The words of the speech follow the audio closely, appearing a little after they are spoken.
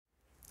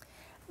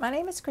My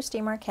name is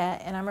Christine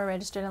Marquette, and I'm a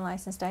registered and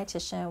licensed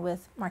dietitian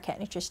with Marquette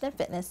Nutrition and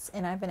Fitness,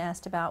 and I've been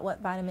asked about what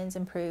vitamins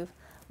improve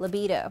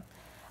libido.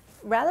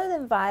 Rather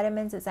than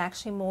vitamins, it's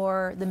actually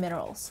more the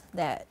minerals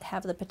that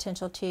have the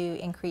potential to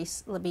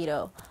increase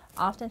libido.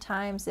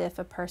 Oftentimes, if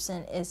a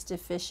person is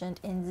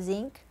deficient in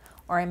zinc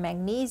or in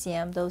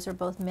magnesium, those are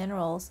both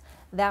minerals,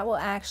 that will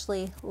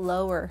actually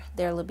lower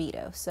their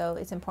libido. So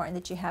it's important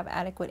that you have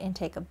adequate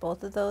intake of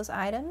both of those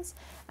items.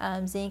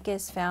 Zinc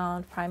is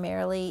found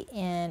primarily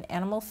in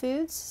animal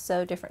foods,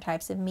 so different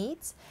types of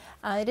meats.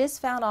 It is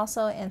found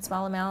also in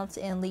small amounts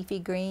in leafy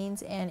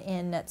greens and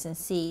in nuts and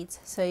seeds.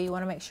 So you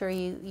want to make sure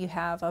you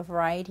have a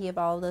variety of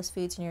all of those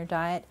foods in your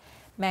diet.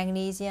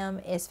 Magnesium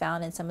is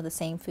found in some of the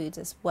same foods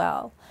as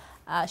well.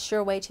 A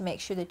sure way to make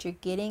sure that you're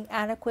getting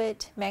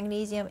adequate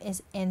magnesium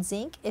and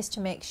zinc is to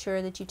make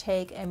sure that you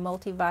take a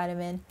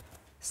multivitamin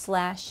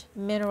 /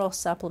 mineral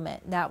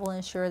supplement. That will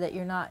ensure that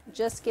you're not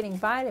just getting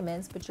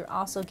vitamins, but you're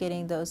also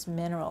getting those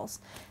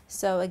minerals.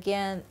 So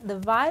again, the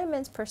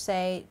vitamins per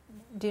se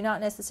do not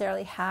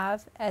necessarily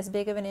have as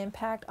big of an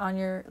impact on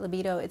your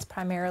libido. It's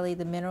primarily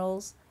the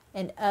minerals,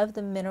 and of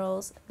the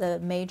minerals, the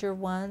major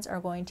ones are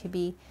going to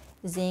be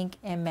zinc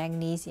and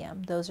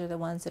magnesium. Those are the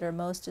ones that are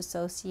most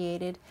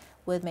associated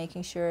with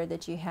making sure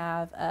that you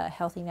have a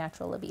healthy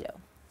natural libido.